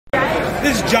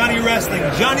This is Johnny Wrestling,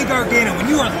 Johnny Gargano, and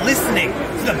you are listening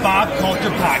to the Bob Culture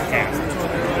Podcast.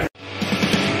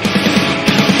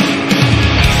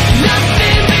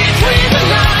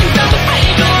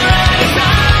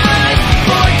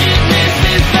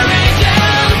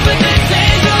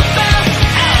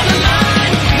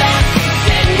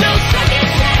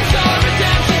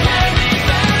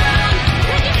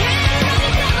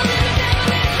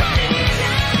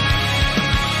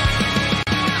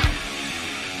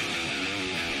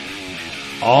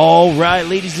 All right,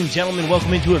 ladies and gentlemen,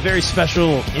 welcome into a very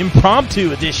special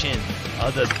impromptu edition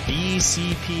of the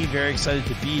BCP. Very excited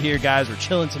to be here, guys. We're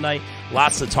chilling tonight.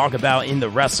 Lots to talk about in the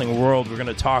wrestling world. We're going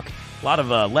to talk a lot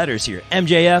of letters here.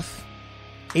 MJF,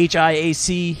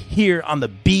 HIAC here on the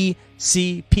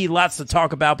BCP. Lots to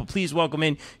talk about, but please welcome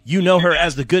in. You know her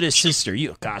as the goodest sister.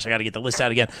 Gosh, I got to get the list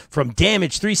out again. From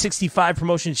Damage 365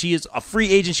 Promotions. She is a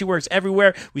free agent. She works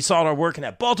everywhere. We saw her working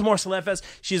at Baltimore Celeb Fest.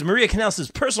 She is Maria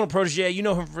Kanellis' personal protege. You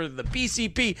know her for the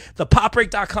BCP,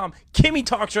 thepopbreak.com. Kimmy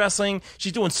Talks Wrestling.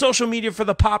 She's doing social media for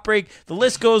the Pop Break. The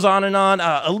list goes on and on.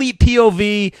 Elite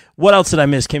POV. What else did I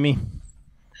miss, Kimmy?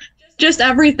 Just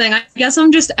everything. I guess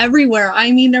I'm just everywhere.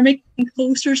 I mean, they're making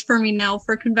posters for me now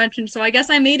for conventions, so I guess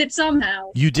I made it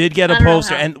somehow. You did get a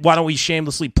poster, and why don't we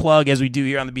shamelessly plug, as we do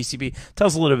here on the BCP, tell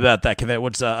us a little bit about that convention.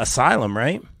 What's Asylum,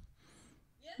 right?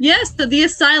 Yes, the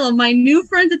Asylum. My new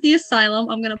friends at the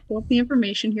Asylum. I'm going to pull up the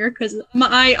information here because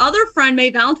my other friend, May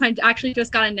Valentine, actually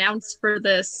just got announced for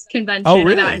this convention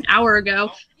about an hour ago.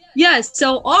 Yes,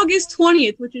 so August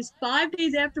 20th, which is 5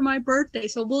 days after my birthday,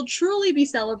 so we'll truly be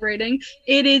celebrating.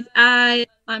 It is at,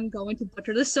 I'm going to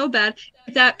butcher this so bad,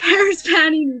 it's at Paris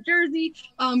Patty, New Jersey.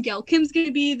 Gail Kim's going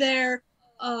to be there.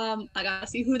 I got to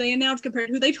see who they announced compared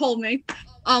to who they told me.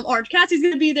 Orange Cassie's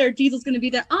going to be there. Diesel's going to be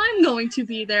there. I'm going to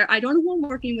be there. I don't know who I'm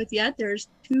working with yet. There's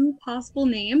 2 possible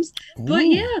names. Ooh. But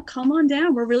yeah, come on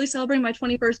down. We're really celebrating my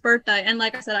 21st birthday. And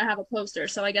like I said, I have a poster,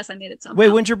 so I guess I made it somehow. Wait,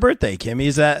 when's your birthday, Kimmy?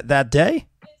 Is that day?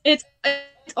 It's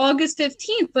August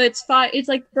 15th, but it's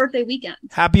like birthday weekend.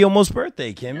 Happy almost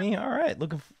birthday, Kimmy. All right.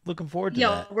 Looking forward to that.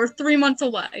 Yeah, we're 3 months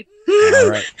away. All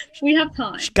right. We have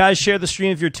time. Guys, share the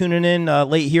stream if you're tuning in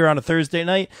late here on a Thursday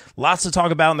night. Lots to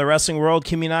talk about in the wrestling world.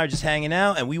 Kimmy and I are just hanging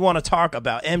out, and we want to talk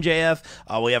about MJF.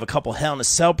 We have a couple Hell in a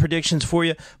Cell predictions for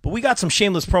you, but we got some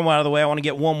shameless promo out of the way. I want to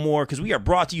get one more because we are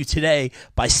brought to you today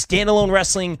by Standalone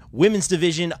Wrestling Women's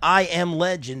Division I Am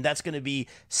Legend. That's going to be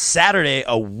Saturday,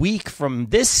 a week from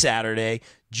this Saturday,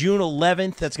 June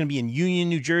 11th. That's going to be in Union,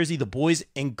 New Jersey, the Boys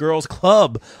and Girls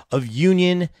Club of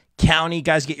Union County.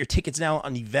 Guys, get your tickets now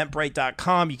on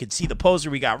eventbrite.com. You can see the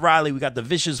poster. We got Riley. We got the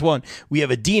Vicious One. We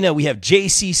have Adina. We have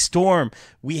JC Storm.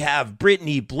 We have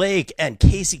Brittany Blake and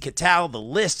Casey Catal. The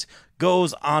list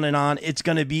goes on and on. It's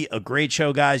going to be a great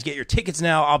show, guys. Get your tickets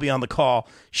now. I'll be on the call.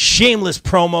 Shameless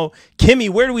promo. Kimmy,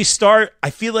 where do we start? I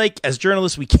feel like as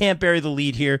journalists, we can't bury the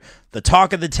lead here. The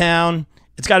talk of the town.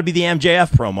 It's got to be the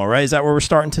MJF promo, right? Is that where we're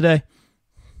starting today?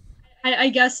 I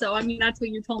guess so. I mean, that's what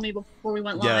you told me before we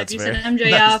went live. Yeah, you said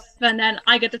MJF, and then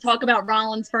I get to talk about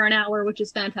Rollins for an hour, which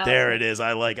is fantastic. There it is.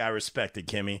 I respect it,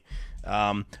 Kimmy.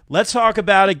 Let's talk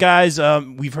about it, guys.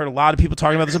 We've heard a lot of people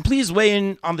talking about this, and please weigh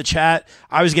in on the chat.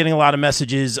 I was getting a lot of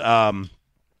messages, not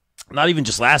even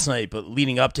just last night, but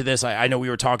leading up to this. I know we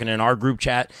were talking in our group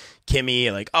chat,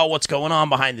 Kimmy, like, oh, what's going on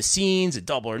behind the scenes at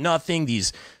Double or Nothing,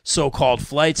 these so-called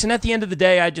flights. And at the end of the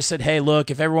day, I just said, hey, look,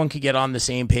 if everyone could get on the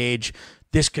same page,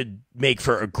 this could make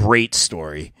for a great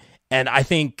story. And I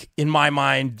think, in my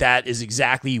mind, that is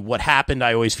exactly what happened.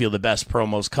 I always feel the best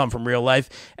promos come from real life.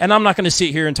 And I'm not going to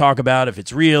sit here and talk about if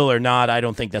it's real or not. I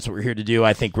don't think that's what we're here to do.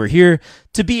 I think we're here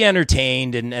to be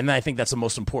entertained, and I think that's the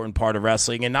most important part of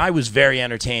wrestling. And I was very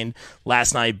entertained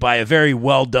last night by a very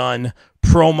well-done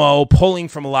promo, pulling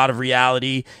from a lot of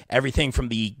reality, everything from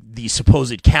the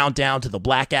supposed countdown to the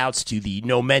blackouts to the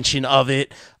no mention of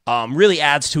it. Really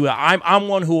adds to it. I'm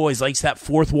one who always likes that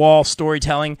fourth wall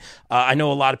storytelling. I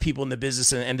know a lot of people in the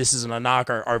business, and this isn't a knock,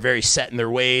 are very set in their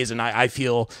ways, and I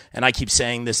feel, and I keep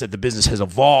saying this, that the business has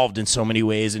evolved in so many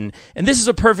ways, and this is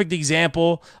a perfect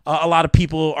example. A lot of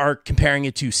people are comparing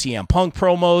it to CM Punk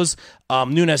promos.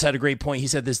 Nunes had a great point. He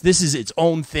said this is its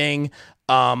own thing.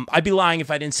 I'd be lying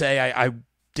if I didn't say I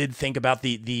did think about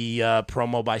the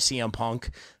promo by CM Punk,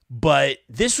 but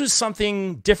this was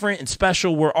something different and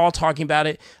special. We're all talking about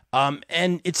it,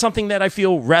 and it's something that I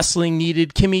feel wrestling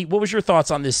needed. Kimmy, what was your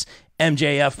thoughts on this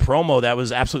MJF promo that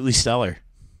was absolutely stellar?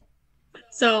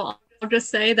 So I'll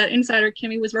just say that Insider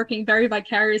Kimmy was working very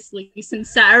vicariously since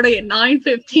Saturday at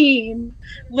 9:15,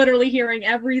 literally hearing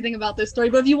everything about this story.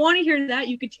 But if you want to hear that,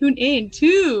 you could tune in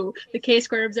to the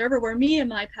K-Squared Observer, where me and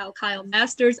my pal Kyle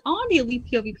Masters on the Elite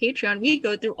POV Patreon, we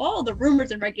go through all the rumors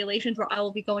and regulations, where I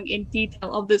will be going in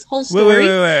detail of this whole story.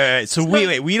 Wait. So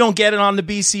we don't get it on the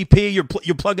BCP.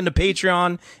 You're plugging the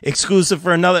Patreon exclusive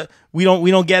for another. We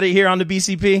don't get it here on the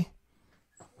BCP.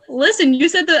 Listen, you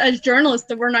said that as journalists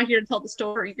that we're not here to tell the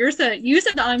story. You said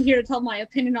that I'm here to tell my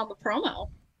opinion on the promo.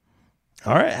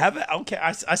 All right, have it. Okay,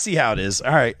 I see how it is.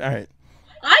 All right. I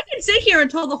can sit here and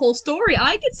tell the whole story.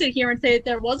 I could sit here and say that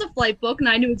there was a flight book and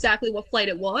I knew exactly what flight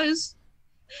it was.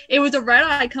 It was a red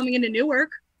eye coming into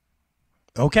Newark.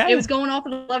 Okay. It was going off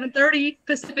at 11:30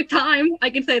 Pacific time. I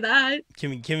can say that.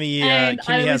 Kimmy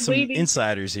has some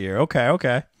insiders here.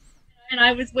 Okay. And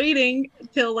I was waiting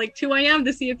till like 2 a.m.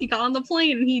 to see if he got on the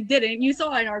plane, and he didn't. You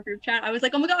saw it in our group chat. I was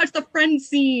like, oh my gosh, the friend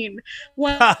scene.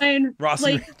 When Ross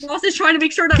is trying to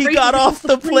make sure that he got off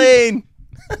the plane.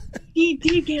 He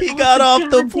did get He got off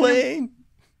the plane.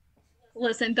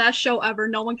 Listen, best show ever.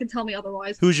 No one can tell me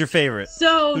otherwise. Who's your favorite?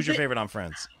 Who's your favorite on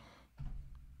Friends?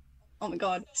 Oh my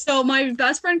god. So my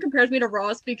best friend compares me to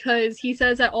Ross because he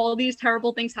says that all these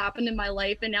terrible things happened in my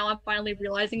life, and now I'm finally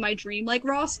realizing my dream like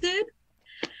Ross did.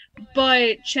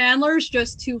 But Chandler's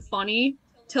just too funny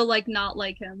to like not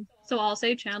like him. So I'll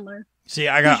say Chandler. See,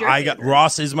 I got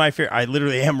Ross is my favorite. I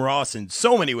literally am Ross in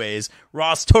so many ways.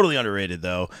 Ross totally underrated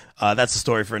though. That's a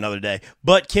story for another day.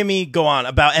 But Kimmy, go on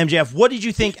about MJF. What did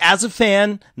you think as a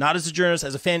fan, not as a journalist,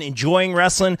 as a fan enjoying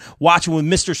wrestling, watching with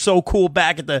Mr. So Cool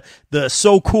back at the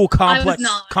So Cool complex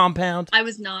compound? I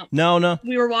was not. No.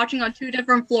 We were watching on 2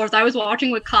 different floors. I was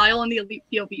watching with Kyle and the Elite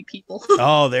POV people.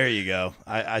 Oh, there you go.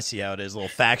 I see how it is. A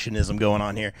little factionism going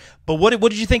on here. But what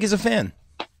did you think as a fan?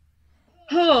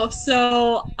 Oh,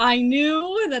 so I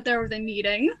knew that there was a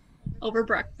meeting over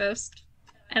breakfast,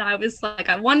 and I was like,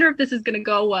 I wonder if this is going to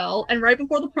go well. And right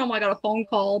before the promo, I got a phone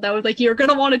call that was like, you're going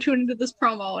to want to tune into this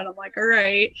promo. And I'm like, all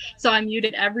right. So I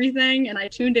muted everything, and I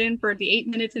tuned in for the 8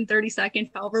 minutes and 30 seconds,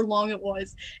 however long it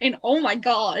was. And oh my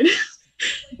God,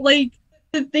 like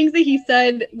the things that he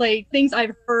said, like things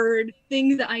I've heard,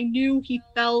 things that I knew he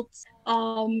felt.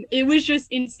 It was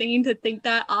just insane to think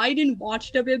that I didn't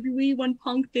watch WWE when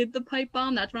Punk did the pipe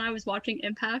bomb. That's when I was watching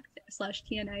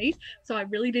Impact/TNA. So I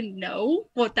really didn't know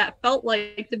what that felt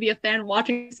like to be a fan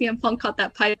watching CM Punk cut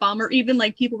that pipe bomb, or even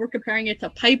like people were comparing it to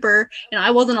Piper, and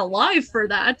I wasn't alive for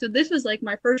that. So this was like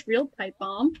my first real pipe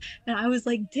bomb, and I was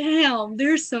like, damn,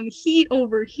 there's some heat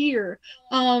over here.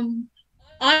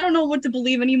 I don't know what to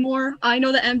believe anymore. I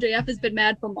know that MJF has been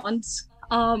mad for months.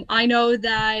 I know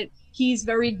that he's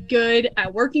very good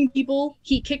at working people.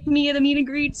 He kicked me at a meet and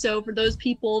greet. So for those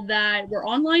people that were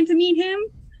online to meet him,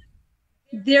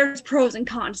 there's pros and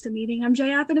cons to meeting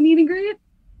MJF at a meet and greet.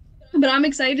 But I'm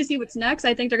excited to see what's next.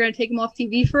 I think they're going to take him off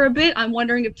TV for a bit. I'm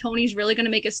wondering if Tony's really going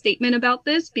to make a statement about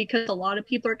this, because a lot of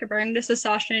people are comparing this to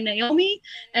Sasha and Naomi,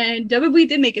 and WWE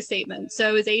did make a statement.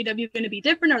 So is AEW going to be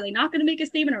different? Are they not going to make a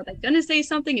statement? Are they going to say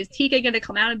something? Is TK going to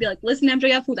come out and be like, listen,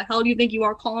 MJF, who the hell do you think you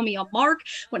are calling me a mark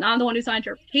when I'm the one who signs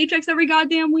your paychecks every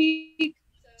goddamn week?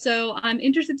 So I'm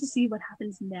interested to see what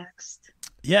happens next.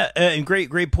 Yeah, and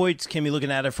great points, Kimmy,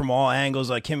 looking at it from all angles.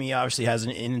 Kimmy obviously has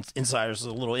an insider, so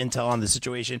a little intel on the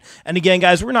situation. And again,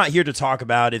 guys, we're not here to talk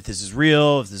about if this is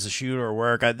real, if this is a shoot or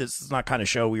work. This is not kind of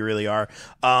show we really are.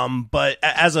 But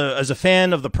as a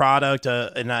fan of the product,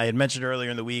 and I had mentioned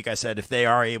earlier in the week, I said if they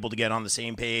are able to get on the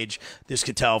same page, this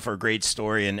could tell for a great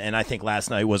story. And I think last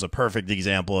night was a perfect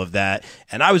example of that.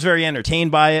 And I was very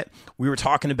entertained by it. We were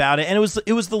talking about it, and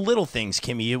it was the little things,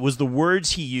 Kimmy. It was the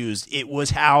words he used. It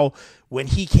was how, when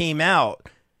he came out,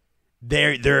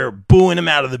 they're booing him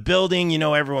out of the building. You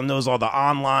know, everyone knows all the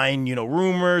online,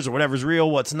 rumors or whatever's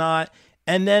real, what's not.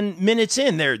 And then minutes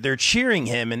in, they're cheering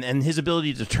him and his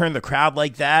ability to turn the crowd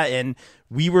like that. And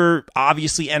we were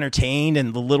obviously entertained,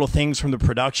 and the little things from the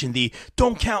production, the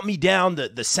don't count me down,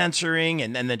 the censoring,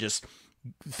 and then just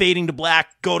fading to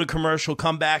black, go to commercial,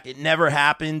 come back. It never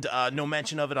happened. No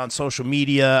mention of it on social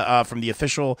media from the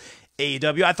official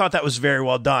AEW. I thought that was very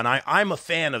well done. I'm a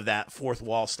fan of that fourth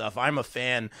wall stuff. I'm a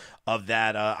fan of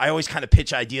that. I always kind of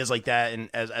pitch ideas like that, and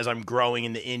as I'm growing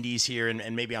in the indies here,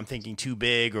 and maybe I'm thinking too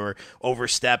big or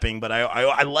overstepping, but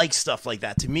I like stuff like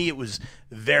that. To me, it was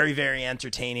very, very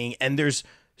entertaining, and there's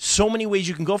so many ways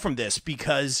you can go from this,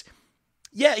 because,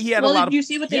 yeah, he had a lot of... Did you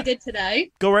see what they did today?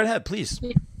 Go right ahead, please.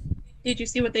 Did you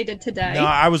see what they did today? No,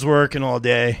 I was working all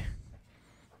day.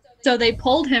 So they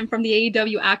pulled him from the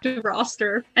AEW active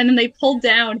roster, and then they pulled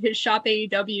down his Shop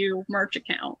AEW merch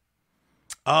account.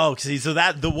 Oh, see, so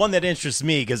that the one that interests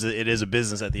me, because it is a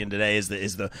business at the end of the day, is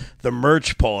the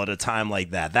merch pull at a time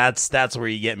like that. That's where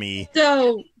you get me.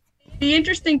 So the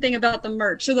interesting thing about the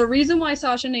merch, so the reason why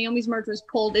Sasha and Naomi's merch was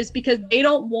pulled is because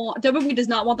WWE does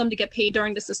not want them to get paid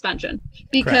during the suspension,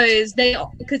 because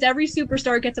every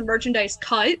superstar gets a merchandise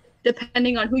cut.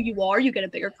 Depending on who you are, you get a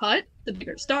bigger cut. The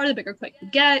bigger star, the bigger cut you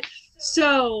get.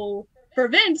 So for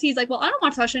Vince, he's like, well, I don't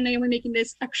want Sasha and Naomi making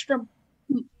this extra.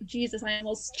 Jesus, I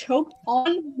almost choked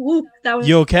on. Ooh, that was,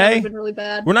 you okay? That would have been really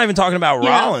bad. We're not even talking about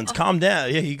Rollins. Calm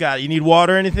down. Yeah, you need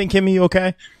water or anything, Kimmy? You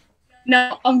okay?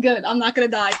 No, I'm good. I'm not gonna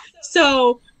die.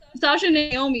 So Sasha and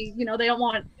Naomi,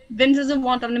 Vince doesn't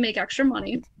want them to make extra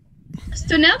money.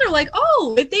 So now they're like,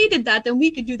 oh, if they did that, then we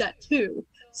could do that too.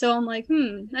 So I'm like,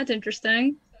 that's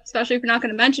interesting. Especially if you're not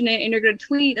going to mention it and you're going to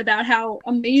tweet about how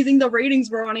amazing the ratings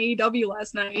were on AEW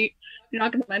last night. You're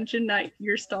not going to mention that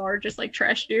your star just like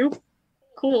trashed you.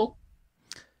 Cool.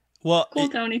 Well, cool,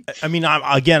 Tony. I mean,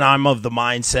 I'm of the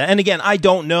mindset, and again, I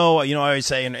don't know. You know, I always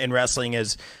say in wrestling,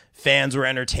 as fans were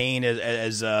entertained,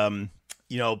 as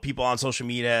people on social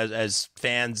media, as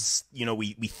fans,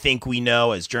 we think we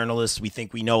know. As journalists, we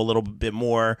think we know a little bit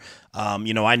more.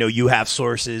 I know you have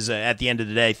sources. At the end of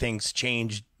the day, things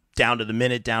change down to the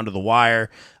minute, down to the wire.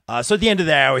 So at the end of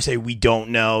the day, I always say we don't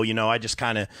know. I just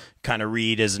kind of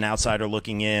read as an outsider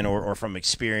looking in, or from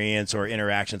experience or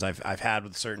interactions I've had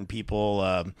with certain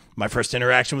people. My first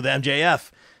interaction with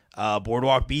MJF,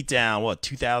 Boardwalk Beatdown,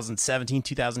 2017,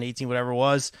 2018, whatever it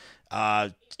was.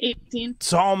 18.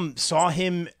 Saw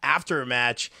him after a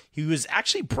match. He was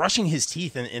actually brushing his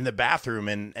teeth in the bathroom,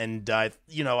 and I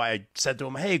said to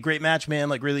him, "Hey, great match, man!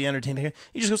 Like really entertaining."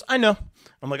 He just goes, "I know."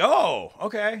 I'm like, "Oh,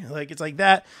 okay." Like it's like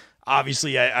that.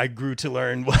 Obviously, I grew to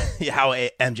learn how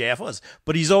MJF was,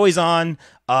 but he's always on,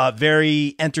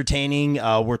 very entertaining.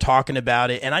 We're talking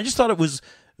about it, and I just thought it was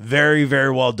very,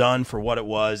 very well done for what it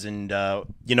was. And, I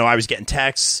was getting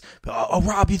texts, oh,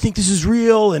 Rob, you think this is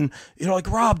real? And, like,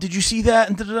 Rob, did you see that?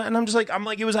 And I'm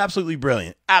like, it was absolutely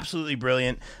brilliant. Absolutely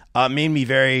brilliant. Made me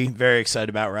very, very excited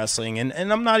about wrestling. And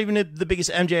I'm not even the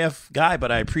biggest MJF guy,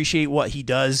 but I appreciate what he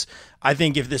does. I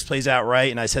think if this plays out right,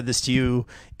 and I said this to you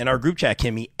in our group chat,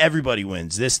 Kimmy, everybody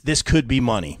wins. This could be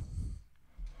money.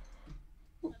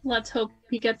 Let's hope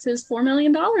he gets his $4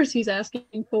 million he's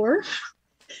asking for.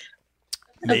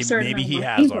 Maybe he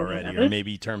has already, or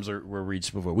maybe terms were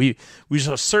reached before. We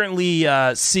shall certainly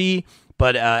see,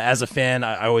 but as a fan,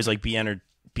 I always like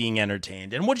being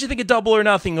entertained. And what did you think of Double or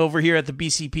Nothing over here at the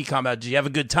BCP Combat? Did you have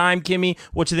a good time, Kimmy?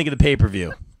 What did you think of the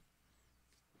pay-per-view?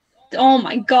 Oh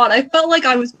my god, I felt like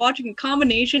I was watching a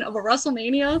combination of a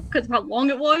WrestleMania because of how long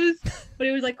it was, but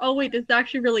it was like, oh wait, this is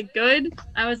actually really good.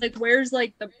 I was like, where's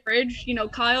like the bridge?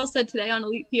 Kyle said today on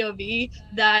Elite POV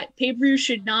that pay-per-view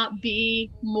should not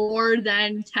be more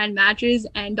than 10 matches,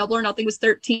 and Double or Nothing was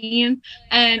 13.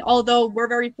 And although we're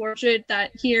very fortunate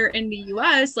that here in the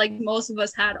US, like most of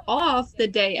us had off the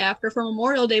day after for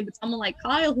Memorial Day, but someone like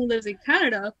Kyle who lives in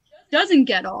Canada doesn't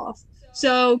get off.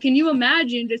 So can you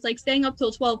imagine just like staying up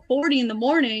till 12:40 in the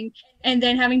morning and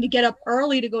then having to get up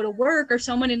early to go to work, or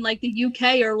someone in like the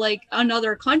UK or like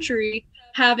another country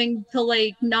having to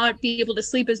like not be able to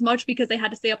sleep as much because they had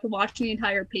to stay up to watch the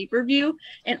entire pay-per-view.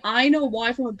 And I know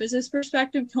why from a business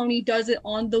perspective, Tony does it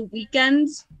on the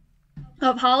weekends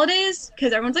of holidays,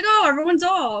 because everyone's like, oh, everyone's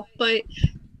off. But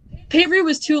pay-per-view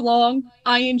was too long.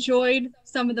 I enjoyed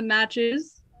some of the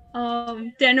matches.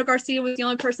 Daniel Garcia was the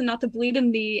only person not to bleed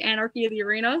in the Anarchy of the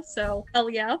Arena, so hell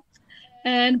yeah.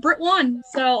 And Britt won,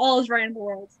 so all is right in the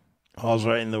world. All's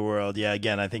right in the world. Yeah,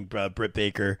 again, I think Britt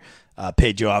Baker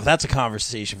paid you off. That's a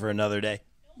conversation for another day.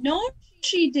 No,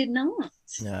 she did not.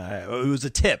 It was a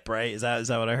tip, right? Is that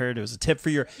what I heard? It was a tip for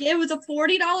your... Yeah, it was a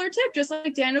 $40 tip, just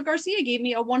like Daniel Garcia gave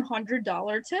me a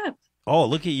 $100 tip. Oh,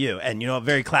 look at you. And, a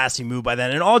very classy move by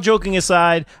then. And all joking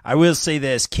aside, I will say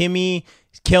this. Kimmy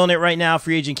is killing it right now.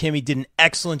 Free agent Kimmy did an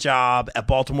excellent job at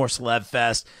Baltimore Celeb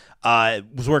Fest.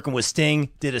 Was working with Sting,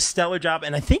 did a stellar job.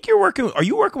 And I think are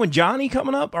you working with Johnny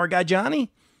coming up? Our guy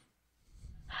Johnny?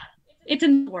 It's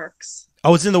in the works.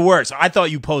 Oh, it's in the works. I thought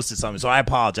you posted something, so I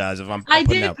apologize if I'm I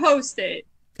did post it.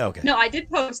 Okay. No, I did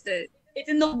post it. It's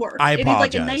in the works. I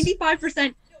apologize. It is like a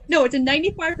 95%. No, it's a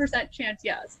 95% chance,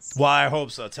 yes. Well, I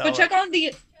hope so. Check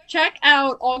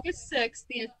out August 6th,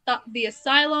 the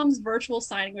Asylum's virtual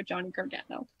signing with Johnny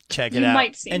Gargano. Check it out.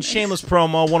 Might see and shameless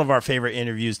promo, one of our favorite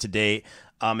interviews to date.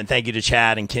 And thank you to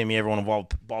Chad and Kimmy, everyone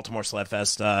involved. Baltimore Sled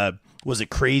Fest. Was it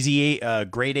Crazy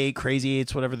 8? Grade 8, Crazy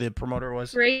 8s, whatever the promoter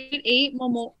was. Grade 8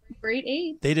 Great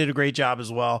 8. They did a great job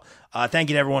as well. Thank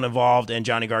you to everyone involved and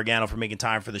Johnny Gargano for making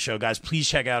time for the show. Guys, please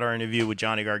check out our interview with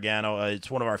Johnny Gargano. It's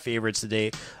one of our favorites to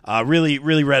date. Really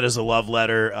read as a love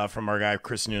letter from our guy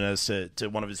Chris Nunes to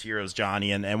one of his heroes,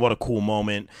 Johnny, and what a cool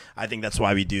moment. I think that's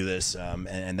why we do this,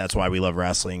 and that's why we love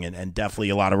wrestling. And definitely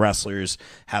a lot of wrestlers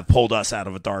have pulled us out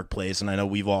of a dark place. And I know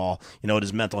we've all, it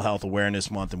is Mental Health Awareness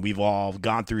Month, and we've all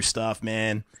gone through stuff,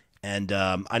 man. And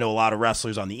I know a lot of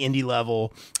wrestlers on the indie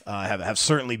level have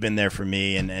certainly been there for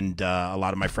me, and a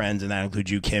lot of my friends, and that includes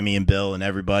you, Kimmy, and Bill, and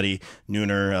everybody,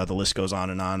 Nooner, the list goes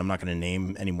on and on. I'm not going to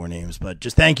name any more names, but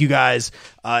just thank you guys.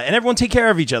 And everyone take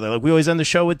care of each other. Like we always end the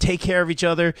show with, take care of each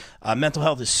other. Mental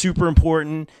health is super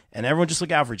important, and everyone just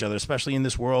look out for each other, especially in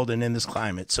this world and in this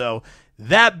climate. So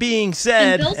that being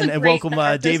said, and welcome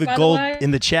David Gold in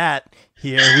the chat.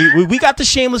 Here, we got the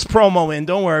shameless promo in.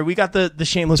 Don't worry, we got the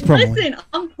shameless promo. Listen,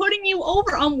 I'm putting you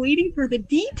over. I'm waiting for the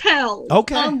details.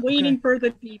 Okay, I'm waiting for the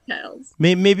details.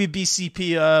 Maybe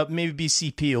BCP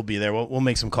will be there. We'll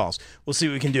make some calls. We'll see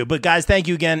what we can do. But guys, thank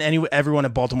you again, everyone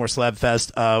at Baltimore Slab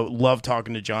Fest. Love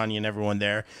talking to Johnny and everyone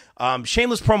there.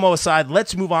 Shameless promo aside,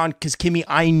 let's move on because Kimmy,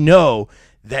 I know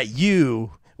that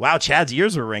you. Wow, Chad's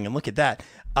ears were ringing. Look at that.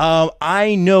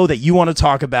 I know that you want to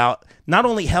talk about not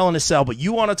only Hell in a Cell, but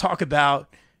you want to talk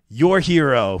about your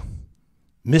hero,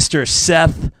 Mr.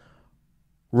 Seth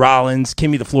Rollins.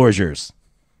 Kimmy, the floor is yours.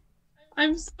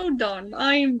 I'm so done.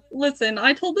 Listen,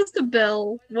 I told this to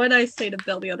Bill. What did I say to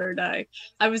Bill the other day?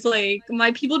 I was like,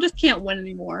 my people just can't win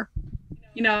anymore.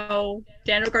 Daniel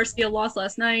Garcia lost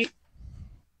last night.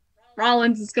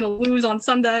 Rollins is going to lose on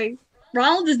Sunday.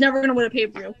 Rollins is never going to win a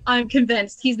pay-per-view. I'm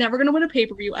convinced he's never going to win a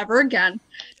pay-per-view ever again.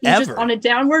 He's just on a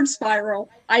downward spiral.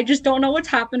 I just don't know what's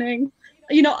happening.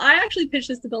 I actually pitched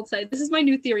this to Bill today. This is my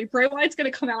new theory. Bray Wyatt's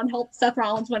going to come out and help Seth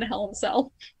Rollins win a Hell in a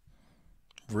Cell.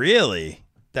 Really?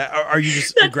 Are you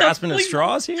just grasping at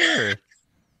straws here? Or?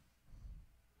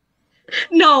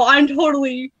 No, I'm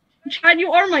totally... Chad,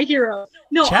 you are my hero.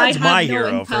 No, Chad's my hero,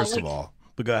 intel, first of all.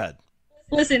 But go ahead.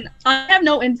 Listen, I have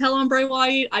no intel on Bray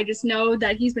Wyatt. I just know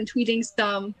that he's been tweeting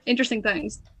some interesting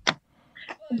things.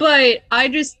 But I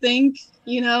just think,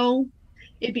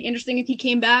 it'd be interesting if he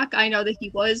came back. I know that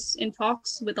he was in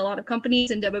talks with a lot of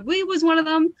companies, and WWE was one of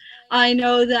them. I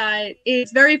know that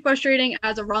it's very frustrating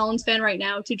as a Rollins fan right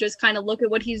now to just kind of look at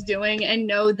what he's doing and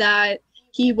know that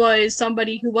he was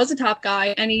somebody who was a top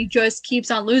guy, and he just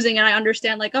keeps on losing. And I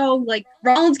understand,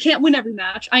 Rollins can't win every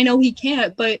match. I know he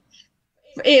can't, but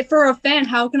for a fan,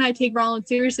 how can I take Rollins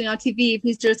seriously on TV if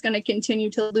he's just going to continue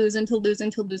to lose and to lose and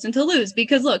to lose and to lose?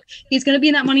 Because look, he's going to be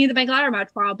in that Money in the Bank ladder match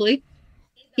probably.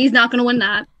 He's not going to win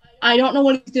that. I don't know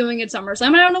what he's doing at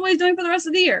SummerSlam. I don't know what he's doing for the rest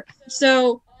of the year.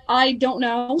 So I don't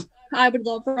know. I would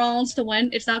love for Rollins to win.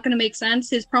 It's not going to make sense.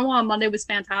 His promo on Monday was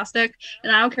fantastic.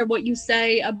 And I don't care what you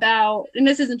say about, and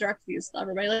this isn't direct to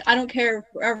everybody. I don't care if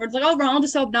everyone's like, oh, Rollins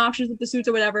is so obnoxious with the suits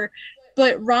or whatever.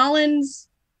 But Rollins...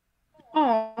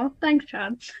 Oh, thanks,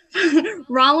 Chad.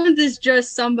 Rollins is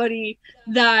just somebody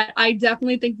that I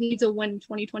definitely think needs a win in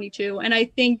 2022. And I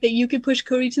think that you could push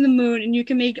Cody to the moon and you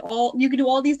can do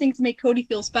all these things to make Cody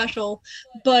feel special.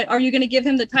 But are you going to give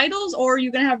him the titles, or are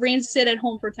you going to have Reigns sit at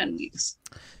home for 10 weeks?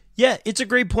 Yeah, it's a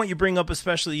great point you bring up,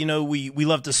 especially, we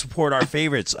love to support our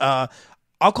favorites. I'll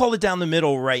call it down the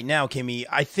middle right now, Kimmy.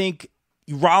 I think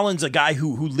Rollins, a guy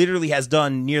who literally has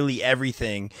done nearly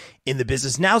everything in the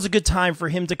business. Now's a good time for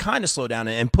him to kind of slow down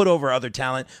and put over other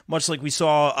talent, much like we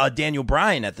saw Daniel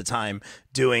Bryan at the time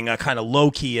doing a kind of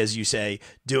low key, as you say,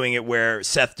 doing it where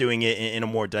Seth doing it in a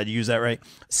more, did I use that right?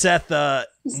 Seth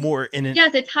more in an...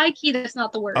 Yes, it's high key. That's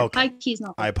not the word. Okay. High key's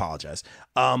not the word. I apologize.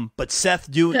 But Seth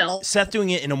doing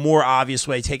it in a more obvious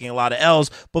way, taking a lot of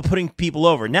L's, but putting people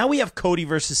over. Now we have Cody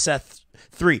versus Seth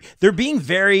 3. They're being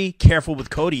very careful with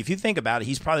Cody. If you think about it,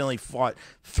 he's probably only fought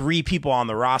 3 people on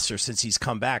the roster since he's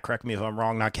come back. Correct me if I'm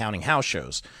wrong, not counting house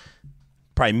shows.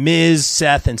 Probably Miz,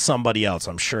 Seth, and somebody else,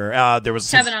 I'm sure. There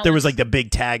was like the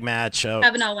big tag match.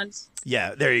 Kevin Owens.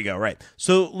 Yeah, there you go. Right.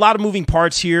 So a lot of moving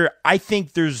parts here. I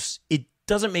think it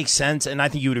doesn't make sense, and I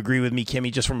think you would agree with me,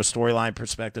 Kimmy, just from a storyline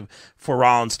perspective, for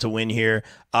Rollins to win here.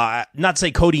 Not to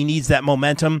say Cody needs that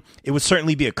momentum. It would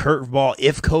certainly be a curveball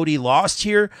if Cody lost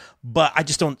here, but I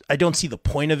don't see the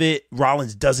point of it.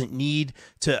 Rollins doesn't need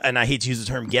to, and I hate to use the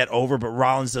term get over, but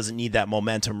Rollins doesn't need that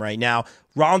momentum right now.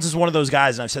 Rollins is one of those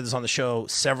guys, and I've said this on the show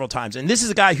several times, and this is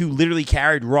a guy who literally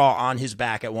carried Raw on his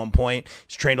back at one point.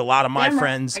 He's trained a lot of my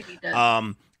friends.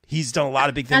 He's done a lot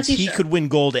of big things. He could win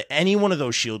gold at any one of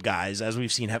those Shield guys, as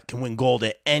we've seen, can win gold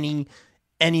at any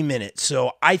minute.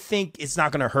 So I think it's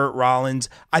not going to hurt Rollins.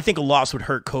 I think a loss would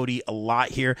hurt Cody a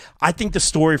lot here. I think the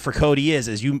story for Cody is,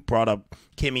 as you brought up,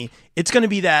 Kimmy, it's going to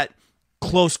be that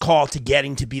close call to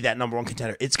getting to be that number one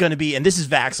contender. It's going to be, and this is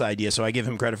Vac's idea, so I give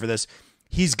him credit for this.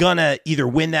 He's going to either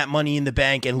win that Money in the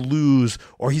Bank and lose,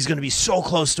 or he's going to be so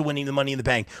close to winning the Money in the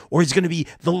Bank, or he's going to be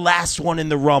the last one in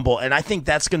the Rumble. And I think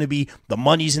that's going to be the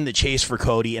money's in the chase for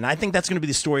Cody. And I think that's going to be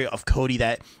the story of Cody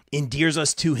that endears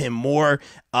us to him more,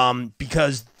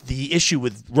 because the issue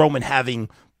with Roman having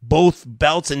both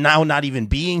belts and now not even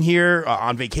being here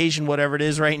on vacation, whatever it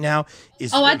is right now,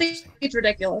 is I think it's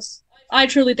ridiculous. I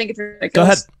truly think it's ridiculous. Go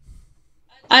ahead.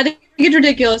 I think it's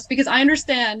ridiculous because I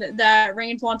understand that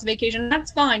Reigns wants a vacation.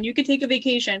 That's fine. You could take a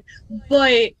vacation,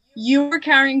 but you were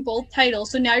carrying both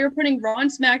titles. So now you're putting Raw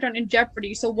and SmackDown in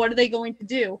jeopardy. So what are they going to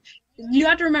do? You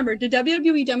have to remember the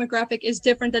WWE demographic is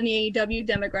different than the AEW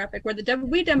demographic, where the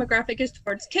WWE demographic is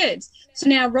towards kids. So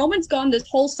now Roman's gone this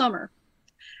whole summer.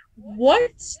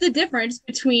 What's the difference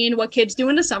between what kids do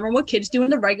in the summer and what kids do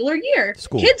in the regular year?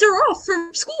 School. Kids are off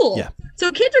from school. Yeah. So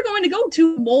kids are going to go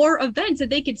to more events that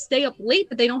they could stay up late,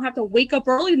 but they don't have to wake up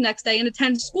early the next day and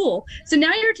attend school. So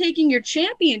now you're taking your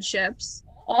championships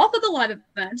off of the live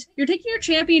event. You're taking your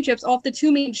championships off the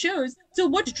two main shows. So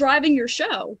what's driving your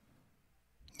show?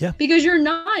 Yeah. Because you're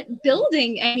not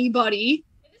building anybody.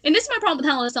 And this is my problem with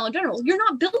Hell in a Cell in general. You're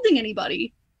not building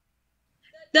anybody.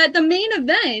 That the main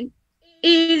event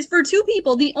is for two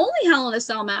people. The only Hell in a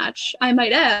Cell match, I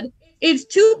might add, is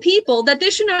two people that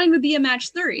this should not even be a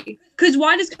match 3. Because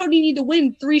why does Cody need to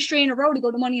win 3 straight in a row to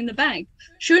go to Money in the Bank?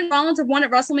 Shouldn't Rollins have won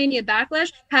at WrestleMania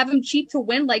Backlash, have him cheat to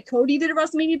win like Cody did at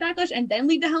WrestleMania Backlash, and then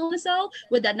lead to Hell in a Cell?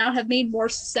 Would that not have made more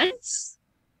sense?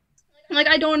 Like,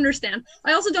 I don't understand.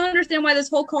 I also don't understand why this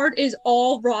whole card is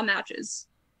all Raw matches.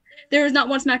 There is not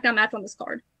one SmackDown match on this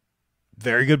card.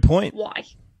 Very good point. Why?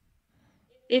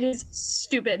 It is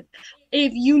stupid.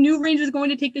 If you knew Reigns was going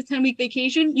to take this 10-week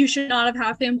vacation, you should not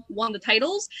have him won the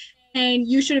titles, and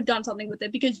you should have done something with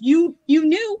it because you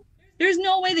knew. There's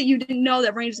no way that you didn't know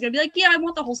that Reigns was going to be like, yeah, I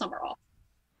want the whole summer off.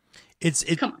 It's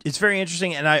very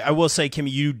interesting, and I will say,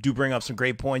 Kimmy, you do bring up some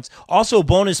great points. Also,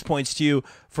 bonus points to you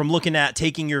from looking at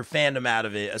taking your fandom out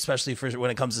of it, especially for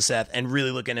when it comes to Seth, and really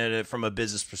looking at it from a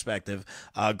business perspective.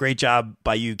 Great job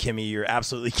by you, Kimmy. You're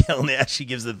absolutely killing it. She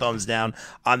gives the thumbs down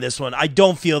on this one. I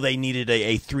don't feel they needed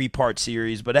a 3-part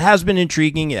series, but it has been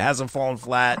intriguing. It hasn't fallen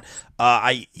flat.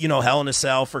 Hell in a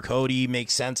Cell for Cody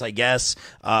makes sense, I guess.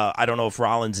 I don't know if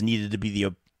Rollins needed to be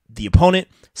the opponent.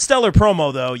 Stellar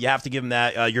promo, though. You have to give him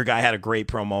that. Your guy had a great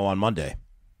promo on Monday.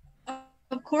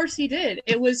 Of course he did.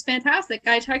 It was fantastic.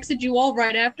 I texted you all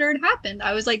right after it happened.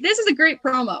 I was like, this is a great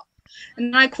promo.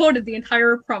 And I quoted the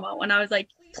entire promo. And I was like,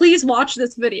 please watch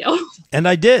this video. And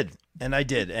I did.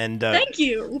 And thank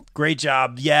you. Great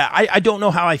job. Yeah, I don't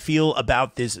know how I feel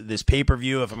about this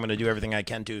pay-per-view, if I'm going to do everything I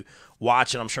can to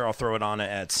watch it. I'm sure I'll throw it on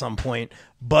at some point.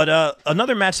 But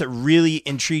another match that really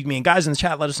intrigued me, and guys in the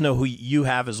chat, let us know who you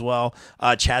have as well.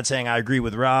 Chad saying, I agree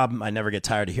with Rob. I never get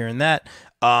tired of hearing that.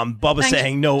 Bubba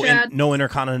saying, no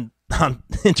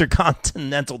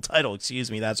intercontinental title.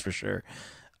 Excuse me, that's for sure.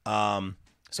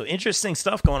 So interesting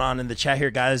stuff going on in the chat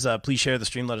here, guys. Please share the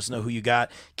stream. Let us know who you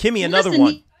got. Kimmy, another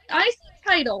one. The IC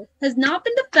title has not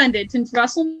been defended since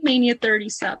WrestleMania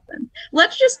 37.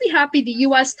 Let's just be happy the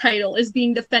US title is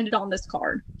being defended on this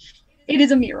card. It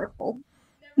is a miracle.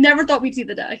 Never thought we'd see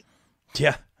the day.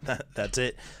 Yeah, that's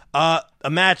it. A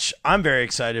match I'm very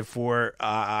excited for.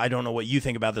 I don't know what you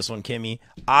think about this one, Kimmy.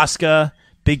 Asuka,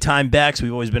 big time Bex.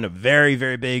 We've always been a very,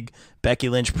 very big Becky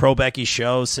Lynch, pro Becky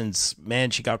show since,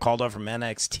 she got called up from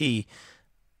NXT.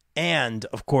 And,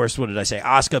 of course, what did I say?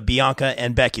 Asuka, Bianca,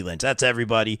 and Becky Lynch. That's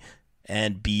everybody.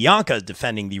 And Bianca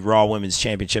defending the Raw Women's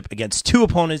Championship against 2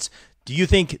 opponents. Do you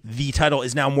think the title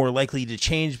is now more likely to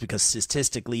change because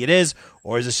statistically it is?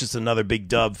 Or is this just another big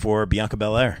dub for Bianca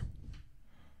Belair?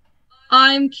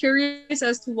 I'm curious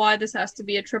as to why this has to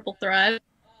be a triple threat.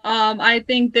 I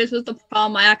think this was the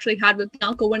problem I actually had with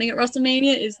Bianca winning at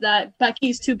WrestleMania, is that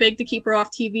Becky's too big to keep her off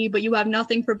TV, but you have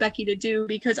nothing for Becky to do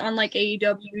because unlike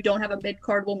AEW, you don't have a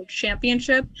mid-card women's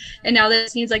championship. And now that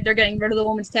it seems like they're getting rid of the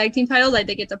women's tag team titles, I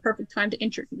think it's a perfect time to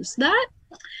introduce that.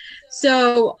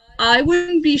 So I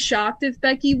wouldn't be shocked if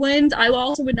Becky wins. I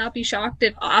also would not be shocked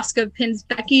if Asuka pins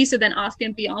Becky, so then Asuka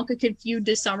and Bianca could feud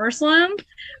to SummerSlam.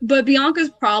 But Bianca's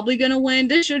probably going to win.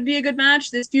 This should be a good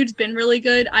match. This feud's been really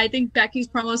good. I think Becky's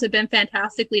promos have been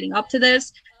fantastic leading up to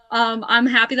this. I'm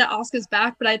happy that Asuka's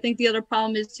back, but I think the other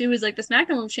problem is the SmackDown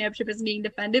Women's Championship isn't being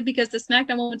defended because the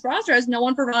SmackDown Women's roster has no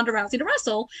one for Ronda Rousey to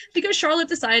wrestle because Charlotte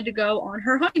decided to go on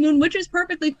her honeymoon, which is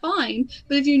perfectly fine.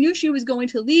 But if you knew she was going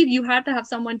to leave, you had to have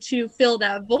someone to fill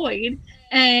that void.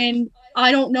 And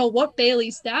I don't know what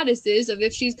Bayley's status is of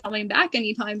if she's coming back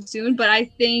anytime soon, but I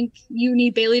think you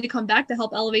need Bayley to come back to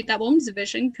help elevate that women's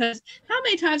division, because how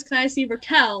many times can I see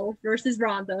Raquel versus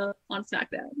Ronda on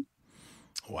SmackDown?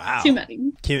 Wow. Too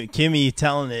many. Kimmy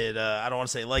telling it, I don't want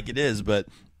to say like it is, but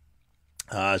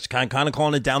it's kind of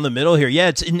calling it down the middle here. Yeah,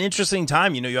 it's an interesting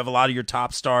time. You have a lot of your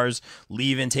top stars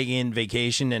leaving, taking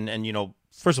vacation, and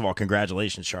first of all,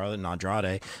 congratulations, Charlotte and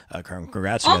Andrade.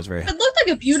 Congrats, you guys. It looked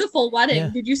like a beautiful wedding. Yeah.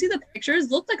 Did you see the pictures?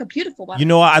 It looked like a beautiful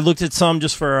wedding. I looked at some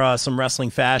just for some wrestling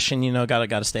fashion. Got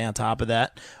to stay on top of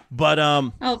that. But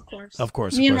of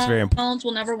course, me and very important. Rollins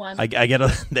will never win. I get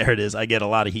there it is. I get a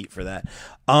lot of heat for that.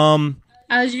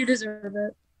 As you deserve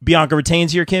it. Bianca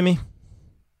retains here, Kimmy.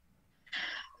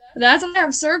 That's what I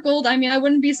have circled. I mean, I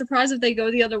wouldn't be surprised if they go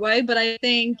the other way, but I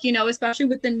think, especially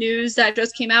with the news that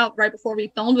just came out right before we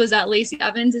filmed, was that Lacey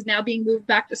Evans is now being moved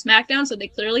back to SmackDown, so they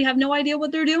clearly have no idea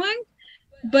what they're doing.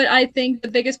 But I think the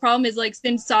biggest problem is,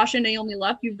 since Sasha and Naomi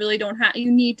left, you really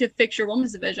you need to fix your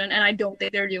women's division, and I don't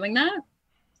think they're doing that.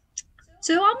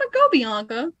 So I'm going to go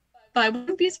Bianca. But I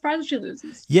wouldn't be surprised if she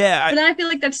loses. Yeah. But I feel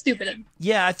like that's stupid.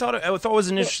 Yeah, I thought it was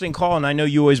an interesting call, and I know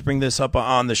you always bring this up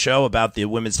on the show about the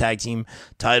women's tag team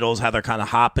titles, how they're kind of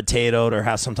hot potatoed or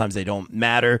how sometimes they don't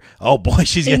matter. Oh, boy,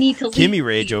 she's getting Kimmy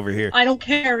rage over here. I don't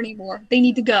care anymore. They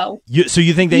need to go. So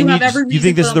you think you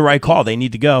think this is the right call? They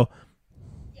need to go?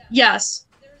 Yes.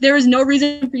 There is no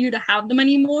reason for you to have them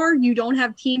anymore. You don't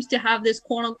have teams to have this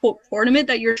quote-unquote tournament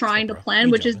that you're trying to plan,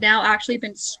 which has now actually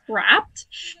been scrapped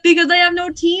because they have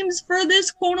no teams for this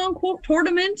quote-unquote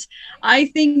tournament. I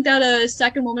think that a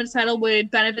second women's title would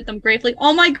benefit them greatly.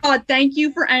 Oh my God, thank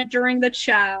you for entering the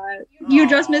chat. You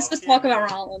just missed us talk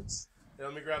about Rollins. Yeah,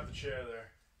 let me grab the chair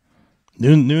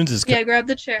there. Noons is grab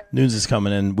the chair. Noons is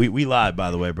coming in. We live,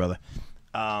 by the way, brother.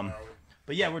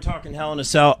 But yeah, we're talking Hell in a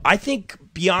Cell. I think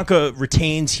Bianca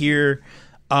retains here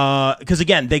because,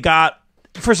 again, they got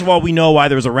 – first of all, we know why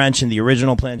there was a wrench in the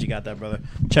original plans. You got that, brother.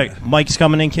 Check. Mike's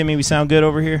coming in, Kimmy. We sound good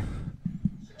over here?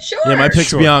 Sure. Yeah, my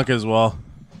pick's Bianca as well.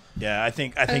 Yeah, I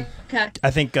think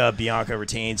Bianca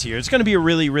retains here. It's going to be a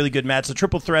really, really good match. The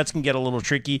triple threats can get a little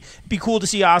tricky. It'd be cool to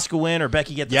see Asuka win or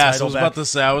Becky get the title back. I was about to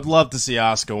say, I would love to see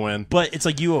Asuka win. But it's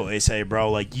like you always say,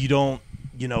 bro, you don't –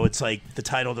 it's like the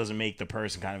title doesn't make the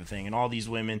person kind of a thing. And all these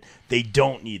women, they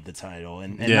don't need the title.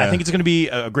 And I think it's going to be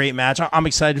a great match. I'm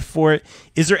excited for it.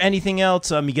 Is there anything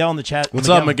else? Miguel in the chat. What's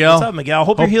up, Miguel? What's up, Miguel?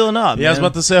 Hope you're healing up. Yeah, man. I was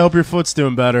about to say, I hope your foot's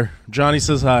doing better. Johnny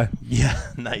says hi. Yeah,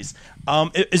 nice.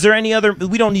 Is there any other –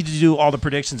 we don't need to do all the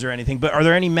predictions or anything, but are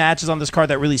there any matches on this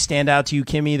card that really stand out to you,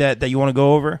 Kimmy, that you want to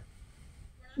go over?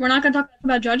 We're not going to talk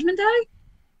about Judgment Day?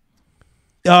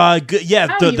 Yeah,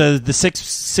 the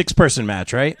six person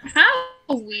match, right? How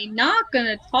are we not going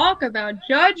to talk about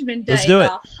Judgment Day? Let's do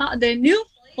it. The new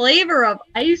flavor of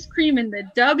ice cream in the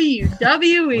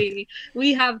WWE.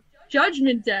 We have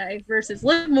Judgment Day versus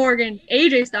Liv Morgan,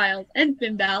 AJ Styles, and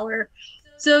Finn Balor.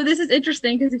 So this is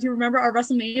interesting because if you remember our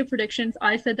WrestleMania predictions,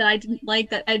 I said that I didn't like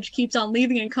that Edge keeps on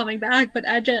leaving and coming back, but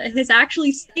Edge has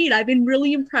actually stayed. I've been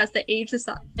really impressed that Edge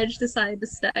decided to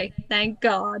stay. Thank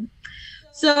God.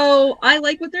 So I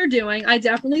like what they're doing. I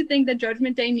definitely think that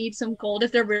Judgment Day needs some gold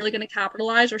if they're really going to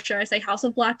capitalize, or should I say House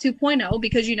of Black 2.0,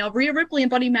 because, Rhea Ripley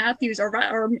and Buddy Matthews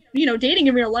are dating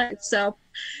in real life. So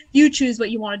you choose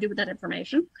what you want to do with that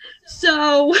information.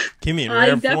 So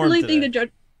I definitely think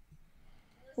that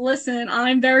Listen,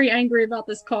 I'm very angry about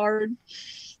this card.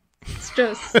 It's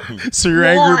just so you're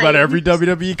angry about every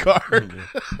WWE card?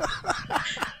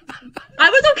 I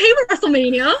was okay with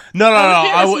WrestleMania.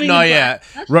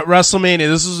 WrestleMania.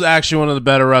 This was actually one of the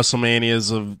better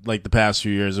WrestleManias of the past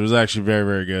few years. It was actually very,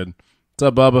 very good. What's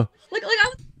up, Bubba? I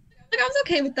was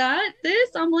okay with that.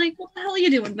 I'm like, what the hell are you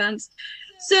doing, Vince?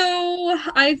 So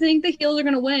I think the heels are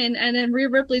going to win, and then Rhea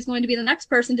Ripley is going to be the next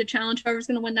person to challenge whoever's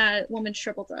going to win that women's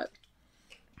triple threat.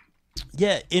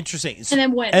 Yeah, interesting. And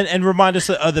then win. And remind us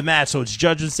of the match. So it's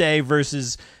Judgment Day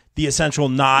versus the Essential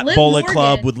Not Bullet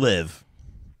Club with Liv.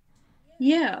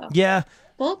 Yeah. Yeah.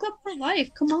 Bullet Club for life.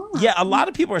 Come on. Yeah, a lot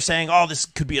of people are saying, oh, this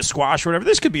could be a squash or whatever.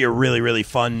 This could be a really, really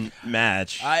fun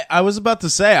match. I was about to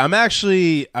say, I'm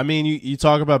actually, you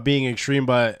talk about being intrigued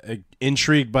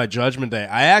by Judgment Day.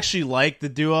 I actually like the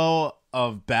duo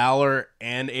of Balor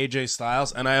and AJ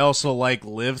Styles, and I also like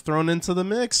Liv thrown into the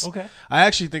mix. Okay. I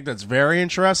actually think that's very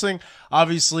interesting.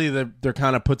 Obviously, they're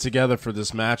kind of put together for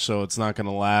this match, so it's not going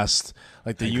to last,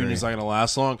 the union's not going to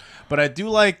last long. But I do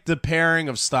like the pairing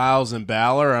of Styles and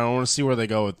Balor. I want to see where they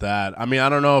go with that. I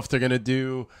don't know if they're going to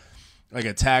do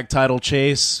a tag title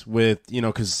chase with,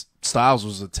 because Styles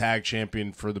was a tag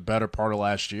champion for the better part of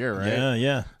last year, right?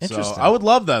 Yeah. So I would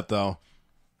love that, though.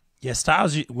 Yeah,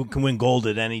 Styles can win gold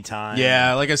at any time.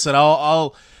 Yeah, like I said,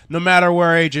 I'll no matter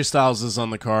where AJ Styles is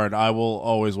on the card, I will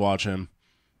always watch him.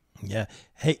 Yeah.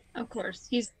 Hey, of course,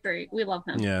 he's great. We love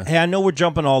him. Yeah. Hey, I know we're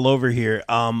jumping all over here.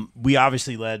 We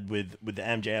obviously led with the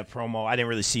MJF promo. I didn't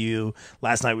really see you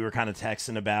last night. We were kind of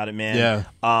texting about it, man.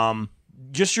 Yeah.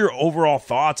 Just your overall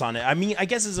thoughts on it. I mean, I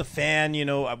guess as a fan,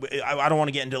 I don't want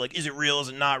to get into like, is it real? Is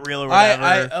it not real? Or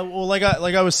whatever. Well, like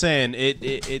I was saying,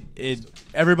 it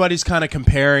everybody's kind of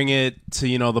comparing it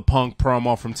to the Punk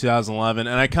promo from 2011,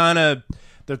 and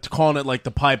they're calling it like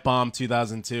the pipe bomb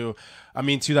 2002. I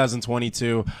mean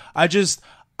 2022.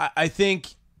 I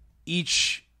think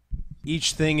each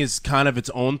thing is kind of its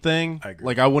own thing. I agree.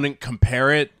 Like I wouldn't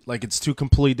compare it. Like it's two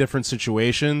completely different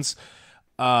situations.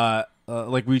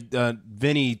 Like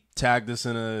Vinny tagged this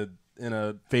in a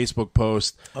Facebook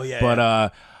post. Oh yeah. But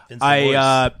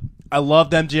I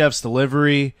loved MJF's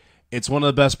delivery. It's one of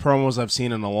the best promos I've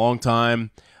seen in a long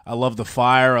time. I love the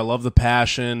fire. I love the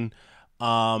passion.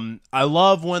 I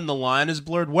love when the line is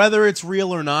blurred, whether it's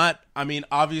real or not. I mean,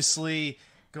 obviously,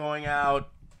 going out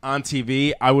on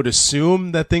TV, I would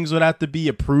assume that things would have to be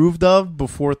approved of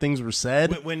before things were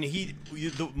said. When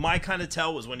my kind of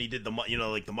tell was when he did the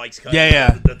like the mic's cut.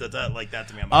 Yeah. Like that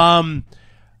to me.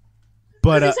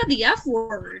 But he said the F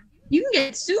word. You can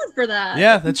get sued for that.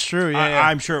 Yeah, that's true. Yeah,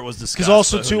 I'm sure it was discussed. Because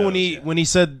also too, when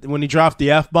he dropped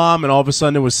the F bomb and all of a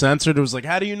sudden it was censored, it was like,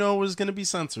 how do you know it was going to be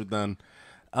censored then?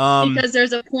 Because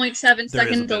there's a 0.7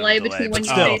 second delay between when you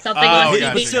say something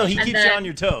but still, he keeps you on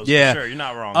your toes. Yeah, for sure, you're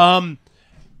not wrong.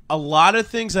 A lot of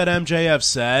things that MJF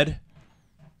said,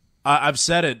 I've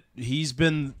said it. He's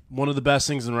been one of the best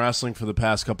things in wrestling for the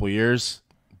past couple of years.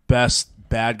 Best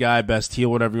bad guy, best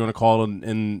heel, whatever you want to call it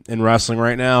in wrestling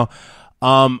right now.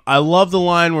 I love the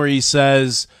line where he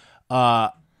says,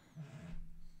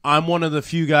 I'm one of the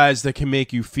few guys that can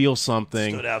make you feel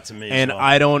something. Stood out to me. And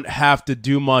I don't have to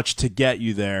do much to get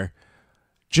you there.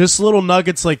 Just little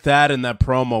nuggets like that in that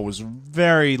promo was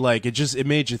very, it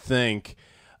made you think.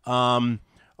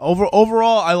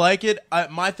 Overall, I like it.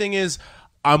 My thing is,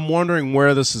 I'm wondering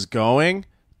where this is going.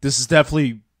 This is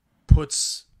definitely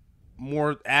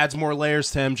adds more layers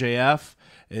to MJF.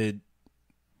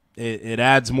 It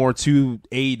adds more to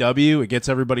AEW. It gets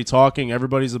everybody talking.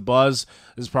 Everybody's a buzz.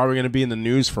 This is probably going to be in the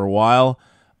news for a while.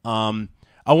 I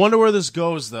wonder where this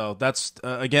goes, though. That's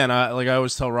again, I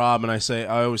always tell Rob, and I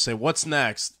always say, what's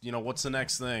next? What's the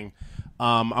next thing?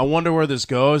 I wonder where this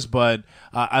goes, but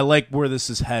I like where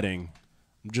this is heading.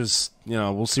 Just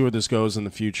we'll see where this goes in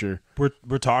the future.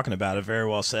 We're talking about it. Very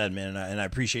well said, man, and I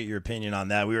appreciate your opinion on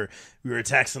that. We were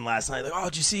texting last night, like, oh,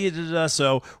 did you see it?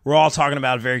 So we're all talking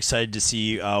about it. Very excited to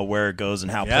see where it goes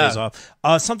and how it plays off.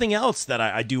 Something else that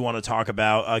I do want to talk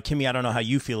about, Kimmy, I don't know how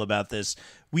you feel about this.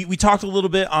 We talked a little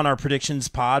bit on our predictions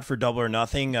pod for Double or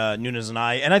Nothing, Nunes and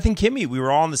I think Kimmy, we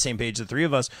were all on the same page. The three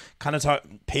of us kind of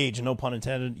page, no pun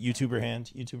intended, YouTuber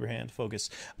hand, focus.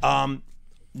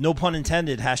 No pun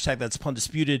intended, hashtag that's pun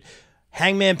disputed.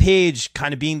 Hangman Page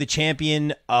kind of being the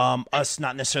champion, us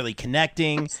not necessarily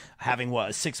connecting, having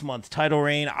a 6-month title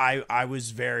reign. I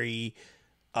was very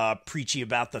preachy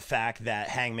about the fact that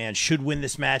Hangman should win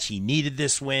this match. He needed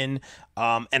this win.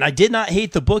 And I did not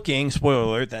hate the booking, spoiler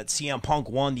alert, that CM Punk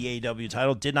won the AEW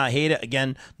title. Did not hate it.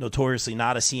 Again, notoriously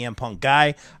not a CM Punk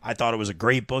guy. I thought it was a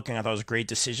great booking. I thought it was a great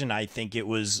decision. I think it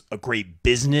was a great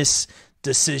business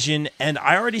decision, and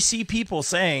I already see people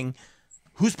saying,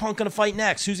 "Who's Punk going to fight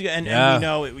next? And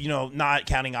we know, not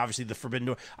counting obviously the Forbidden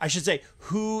Door. I should say,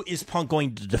 who is Punk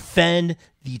going to defend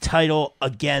the title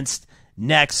against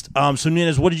next?" So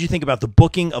Nunes, what did you think about the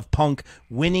booking of Punk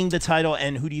winning the title,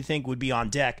 and who do you think would be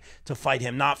on deck to fight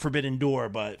him? Not Forbidden Door,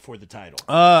 but for the title.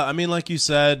 I mean, like you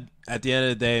said, at the end of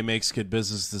the day, it makes good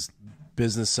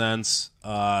business sense.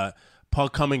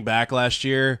 Punk coming back last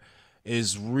year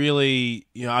is really,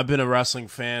 I've been a wrestling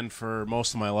fan for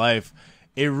most of my life.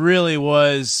 It really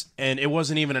was, and it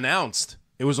wasn't even announced.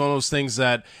 It was one of those things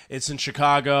that it's in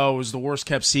Chicago. It was the worst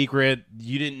kept secret.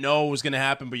 You didn't know it was going to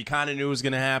happen, but you kind of knew it was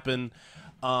going to happen.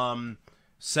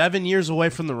 7 years away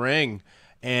from the ring,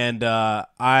 and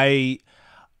I'm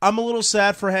a little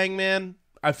sad for Hangman.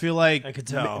 I feel like I could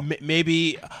tell.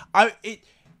 Maybe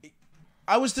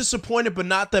I was disappointed, but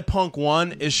not that Punk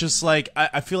won. It's just like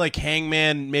I feel like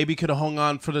Hangman maybe could have hung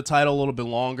on for the title a little bit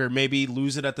longer. Maybe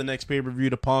lose it at the next pay-per-view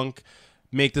to Punk.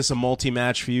 Make this a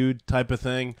multi-match feud type of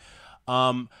thing.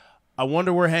 I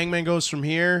wonder where Hangman goes from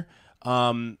here.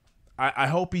 I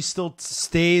hope he still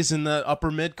stays in the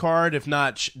upper mid-card. If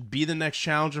not, be the next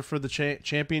challenger for the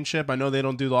championship. I know they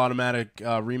don't do the automatic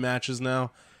rematches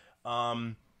now.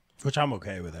 Which I'm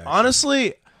okay with, actually.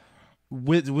 Honestly,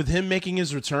 with him making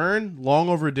his return, long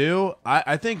overdue,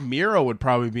 I think Miro would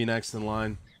probably be next in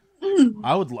line.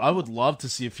 I would love to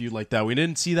see a feud like that. We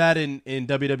didn't see that in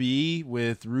WWE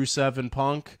with Rusev and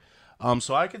Punk.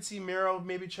 So I could see Miro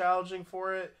maybe challenging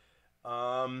for it.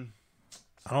 I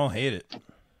don't hate it.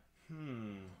 I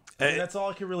mean, that's all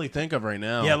I can really think of right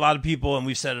now. Yeah, a lot of people, and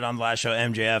we've said it on the last show,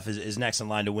 MJF is next in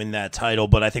line to win that title,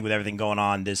 but I think with everything going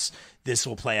on, this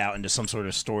will play out into some sort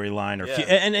of storyline.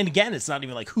 And again, it's not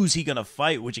even like who's he going to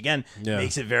fight, which again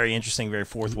makes it very interesting, very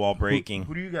fourth wall breaking.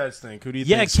 Who do you guys think? Who do you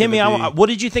think? Yeah, Kimmy, what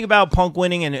did you think about Punk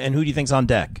winning, and who do you think's on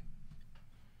deck?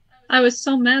 I was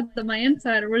so mad that my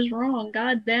insider was wrong.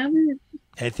 God damn it.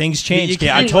 Hey, things change.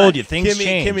 I told you, things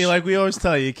change. Kimmy, like we always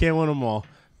tell you can't win them all.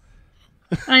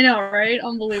 I know, right?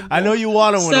 Unbelievable. I know you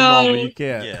want to win them all, but you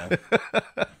can't. Yeah.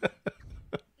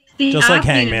 Just like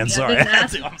Hangman. Sorry.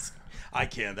 I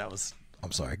can't.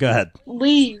 I'm sorry. Go ahead.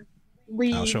 Leave.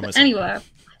 Anyway.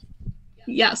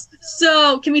 Yes.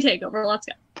 So, can we take over? Let's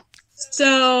go.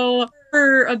 So,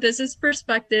 for a business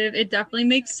perspective, it definitely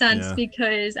makes sense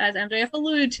because, as MJF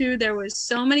alluded to, there was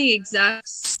so many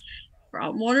execs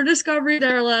from Warner Discovery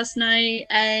there last night,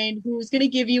 and who's going to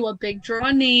give you a big draw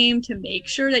name to make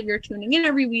sure that you're tuning in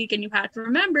every week. And you have to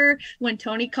remember when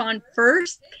Tony Khan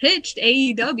first pitched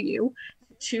AEW,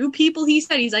 two people he's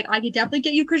like, I could definitely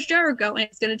get you Chris Jericho, and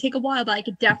it's going to take a while, but I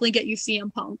could definitely get you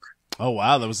CM Punk. Oh,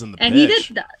 wow. That was in the pitch. And he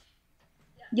did that.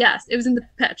 Yes, it was in the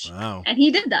pitch. Wow. And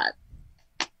he did that.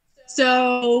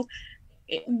 So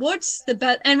what's the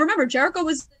best? And remember, Jericho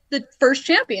was the first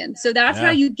champion, so that's how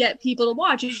you get people to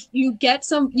watch. You get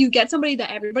somebody that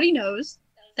everybody knows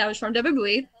that was from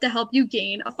WWE to help you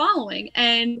gain a following.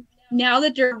 And now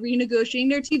that they're renegotiating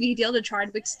their TV deal to try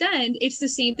to extend, it's the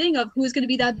same thing of who's going to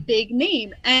be that big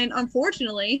name. And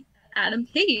unfortunately, Adam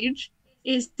Page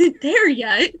isn't there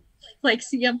yet, like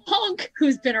CM Punk,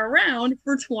 who's been around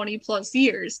for 20 plus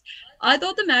years. I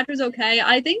thought the match was okay.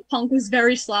 I think Punk was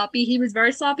very sloppy. He was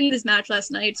very sloppy in his match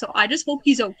last night, so I just hope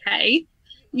he's okay.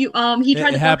 He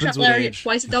tried the buckshot lariat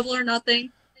twice, a double or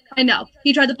nothing. I know.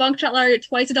 He tried the buckshot lariat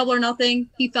twice, a double or nothing.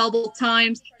 He fell both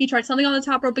times. He tried something on the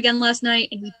top rope again last night,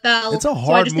 and he fell. It's a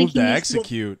hard move to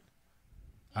execute.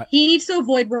 He needs to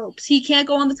avoid ropes. He can't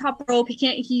go on the top rope.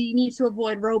 He needs to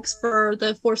avoid ropes for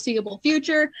the foreseeable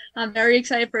future. I'm very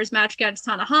excited for his match against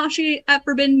Tanahashi at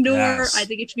Forbidden Door. Yes. I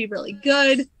think it should be really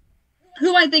good.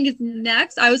 Who I think is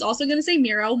next, I was also going to say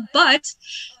Miro, but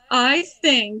I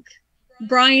think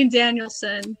Bryan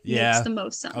Danielson makes the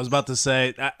most sense. I was about to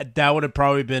say that would have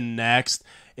probably been next.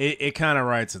 It kind of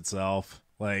writes itself.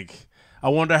 Like, I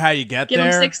wonder how you get there.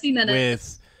 Give him 60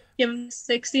 minutes. Give him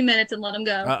 60 minutes and let him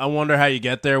go. I wonder how you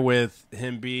get there with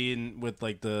him being with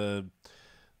like the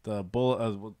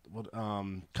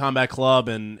Combat Club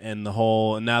and the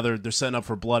whole, and now they're setting up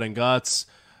for Blood and Guts.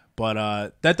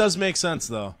 But that does make sense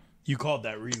though. You called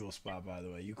that Regal spot, by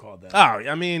the way. You called that. Oh,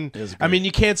 I mean,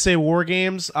 you can't say War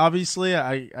Games, obviously.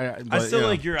 I still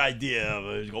like your idea of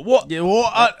it. Go, what? Yeah,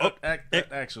 well,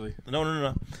 actually,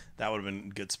 no. That would have been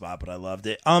a good spot, but I loved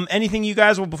it. Anything you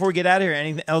guys, before we get out of here,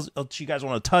 anything else you guys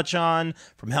want to touch on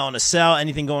from Hell in a Cell?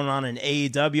 Anything going on in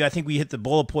AEW? I think we hit the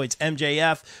bullet points.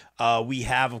 MJF. We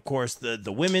have, of course,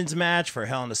 the women's match for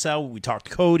Hell in a Cell. We talked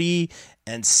Cody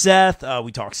and Seth.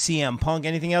 We talked CM Punk.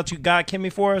 Anything else you got,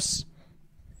 Kimmy, for us?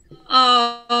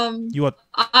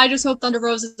 I just hope Thunder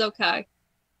Rose is okay.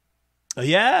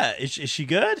 Yeah, is she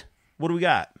good? What do we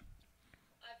got?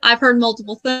 I've heard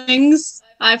multiple things.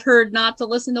 I've heard not to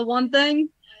listen to one thing.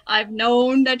 I've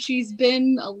known that she's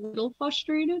been a little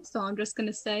frustrated, so I'm just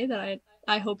gonna say that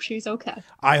I hope she's okay.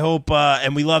 I hope,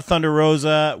 and we love Thunder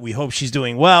Rosa. We hope she's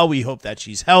doing well. We hope that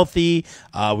she's healthy.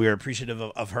 We are appreciative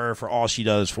of her for all she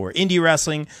does for indie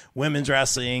wrestling, women's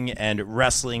wrestling, and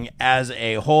wrestling as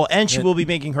a whole. And she will be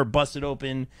making her Busted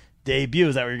Open debut.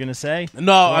 Is that what you're going to say?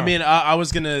 No, I mean, I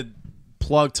was going to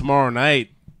plug tomorrow night.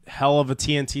 Hell of a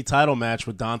TNT title match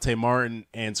with Dante Martin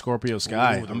and Scorpio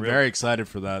Sky. I'm very excited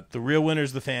for that. The real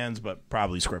winner's the fans, but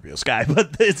probably Scorpio Sky.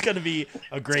 But it's going to be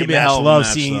a great match.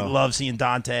 Love seeing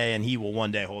Dante, and he will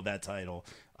one day hold that title.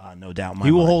 No doubt.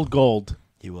 He will hold gold.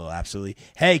 He will, absolutely.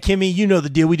 Hey, Kimmy, you know the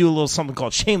deal. We do a little something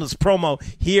called shameless promo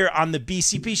here on the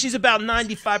BCP. She's about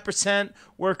 95%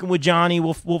 working with Johnny.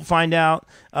 We'll find out.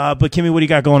 But Kimmy, what do you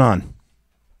got going on?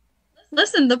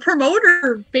 Listen, the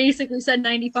promoter basically said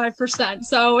 95%,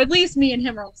 so at least me and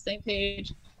him are on the same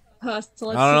page. So I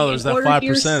don't know, there's that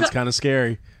 5%. It's kind of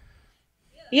scary.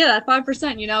 Yeah, that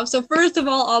 5%, So first of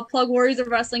all, I'll plug Warriors of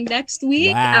Wrestling next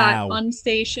week at Fun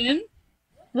Station.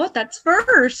 What? That's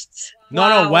first.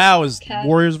 No, WoW is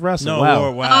Warriors of Wrestling.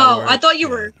 No, wow. I thought you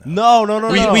were. No.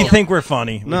 We think we're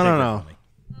funny. No.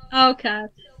 Okay.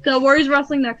 The Warriors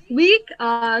Wrestling next week.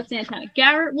 Santana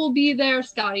Garrett will be there.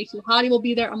 Scotty Suhadi will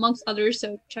be there, amongst others.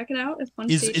 So check it out. It's fun.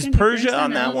 Is Persia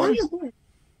on that one?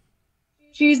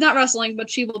 She's not wrestling, but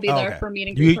she will be there for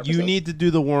meeting. You need to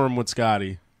do the worm with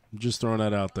Scotty. I'm just throwing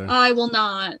that out there. I will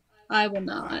not.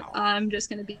 Wow. I'm just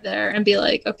going to be there and be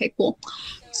like, okay, cool.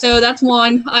 So that's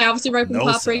one. I obviously write from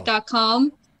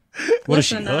popbreak.com.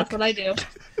 Listen, that's what I do.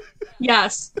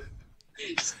 Yes.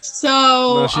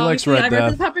 So she likes Red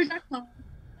Death.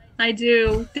 I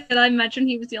do. Did I mention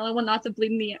he was the only one not to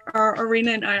bleed in the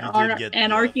arena in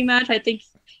Anarchy match? I think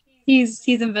he's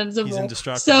invincible. He's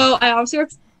indestructible. So I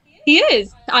obviously he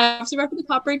is. I obviously work with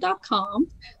thepopbreak.com.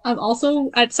 I'm also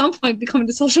at some point becoming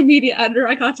the social media editor.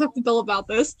 I gotta talk to Bill about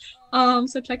this.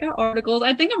 So check out articles.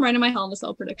 I think I'm writing my Hell in a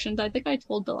Cell predictions. I think I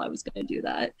told Bill I was gonna do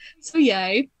that. So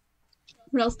yay.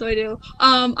 What else do I do?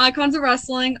 Icons of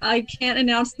Wrestling. I can't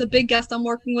announce the big guest I'm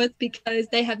working with because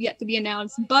they have yet to be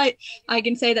announced. But I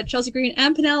can say that Chelsea Green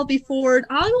and Penelope Ford,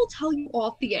 I will tell you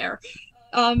off the air.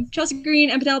 Chelsea Green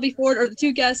and Penelope Ford are the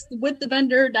two guests with the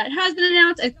vendor that has been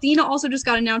announced. Athena also just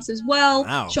got announced as well.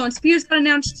 Wow. Sean Spears got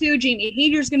announced too. Jamie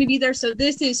Hayter's going to be there. So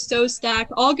this is so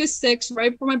stacked. August 6th,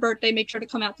 right before my birthday. Make sure to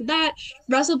come out to that.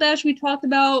 Wrestle Bash we talked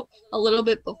about a little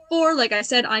bit before. Like I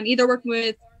said, I'm either working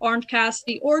with Orange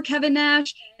Cassidy or Kevin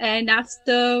Nash, and that's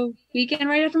the weekend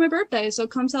right after my birthday. So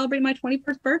come celebrate my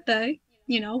 21st birthday.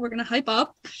 You know, we're going to hype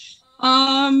up.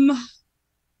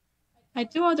 I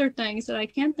do other things that I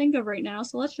can't think of right now,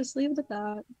 so let's just leave it at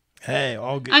that. Hey,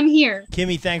 all good. I'm here.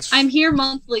 Kimmy, thanks. I'm here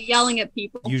monthly yelling at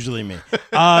people. Usually me.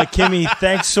 Kimmy,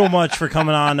 thanks so much for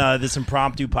coming on this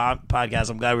impromptu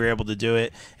podcast. I'm glad we were able to do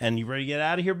it. And you ready to get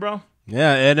out of here, bro?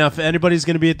 Yeah, and if anybody's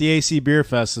going to be at the AC Beer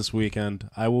Fest this weekend,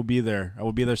 I will be there. I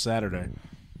will be there Saturday.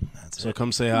 So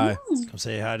come say hi. Come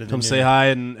say hi to them. Come say hi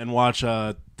and watch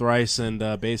Thrice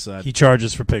and Bayside. He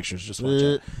charges for pictures. Just watch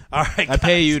it. All right, guys. I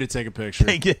pay you to take a picture.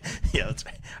 Yeah, that's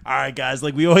right. All right, guys.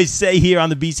 Like we always say here on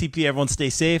the BCP, everyone stay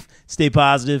safe, stay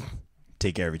positive,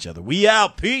 take care of each other. We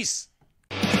out. Peace.